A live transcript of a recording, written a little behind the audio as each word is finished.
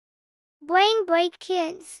Brain Break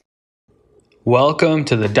Kids. Welcome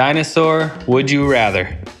to the Dinosaur Would You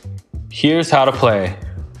Rather. Here's how to play.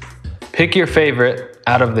 Pick your favorite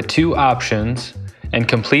out of the two options and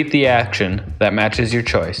complete the action that matches your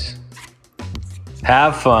choice.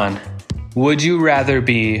 Have fun. Would you rather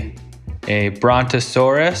be a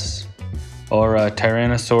Brontosaurus or a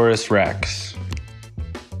Tyrannosaurus Rex?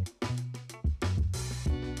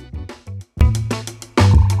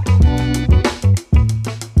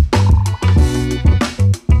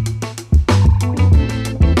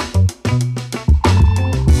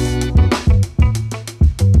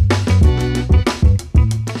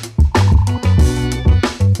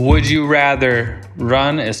 Would you rather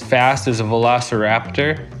run as fast as a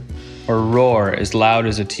velociraptor or roar as loud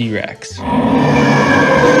as a T-Rex?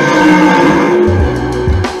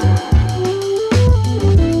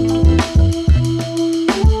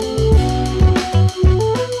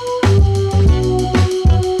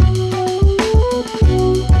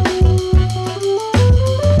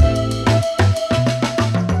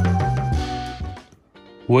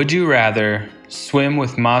 Would you rather swim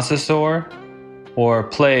with Mosasaur or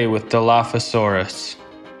play with Dilophosaurus?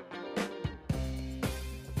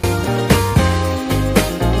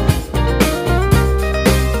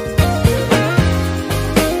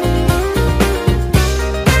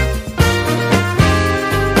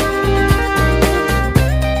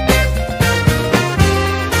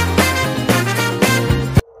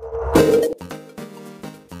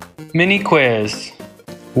 Mini quiz.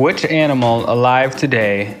 Which animal alive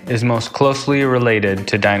today is most closely related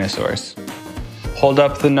to dinosaurs? Hold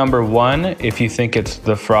up the number 1 if you think it's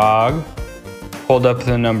the frog, hold up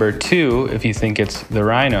the number 2 if you think it's the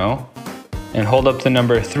rhino, and hold up the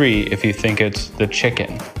number 3 if you think it's the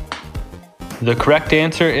chicken. The correct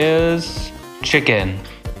answer is chicken.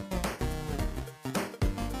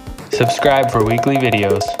 Subscribe for weekly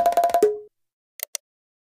videos.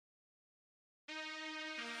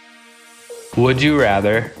 Would you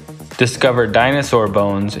rather discover dinosaur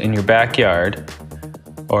bones in your backyard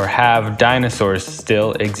or have dinosaurs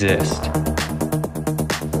still exist?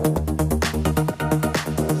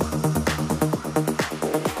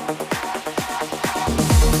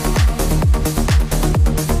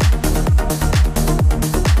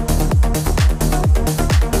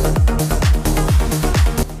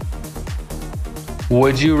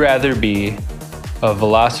 Would you rather be a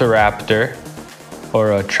velociraptor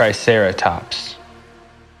or a triceratops?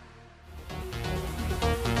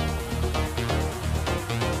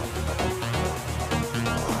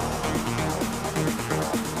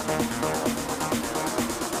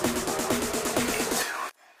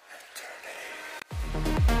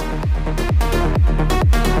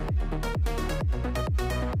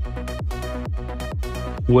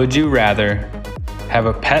 Would you rather have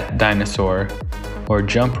a pet dinosaur or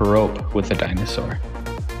jump rope with a dinosaur?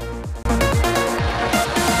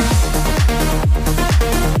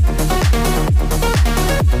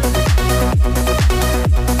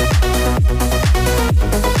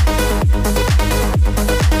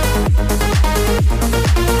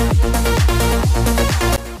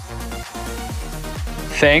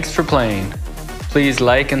 Thanks for playing. Please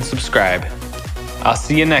like and subscribe. I'll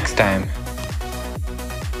see you next time.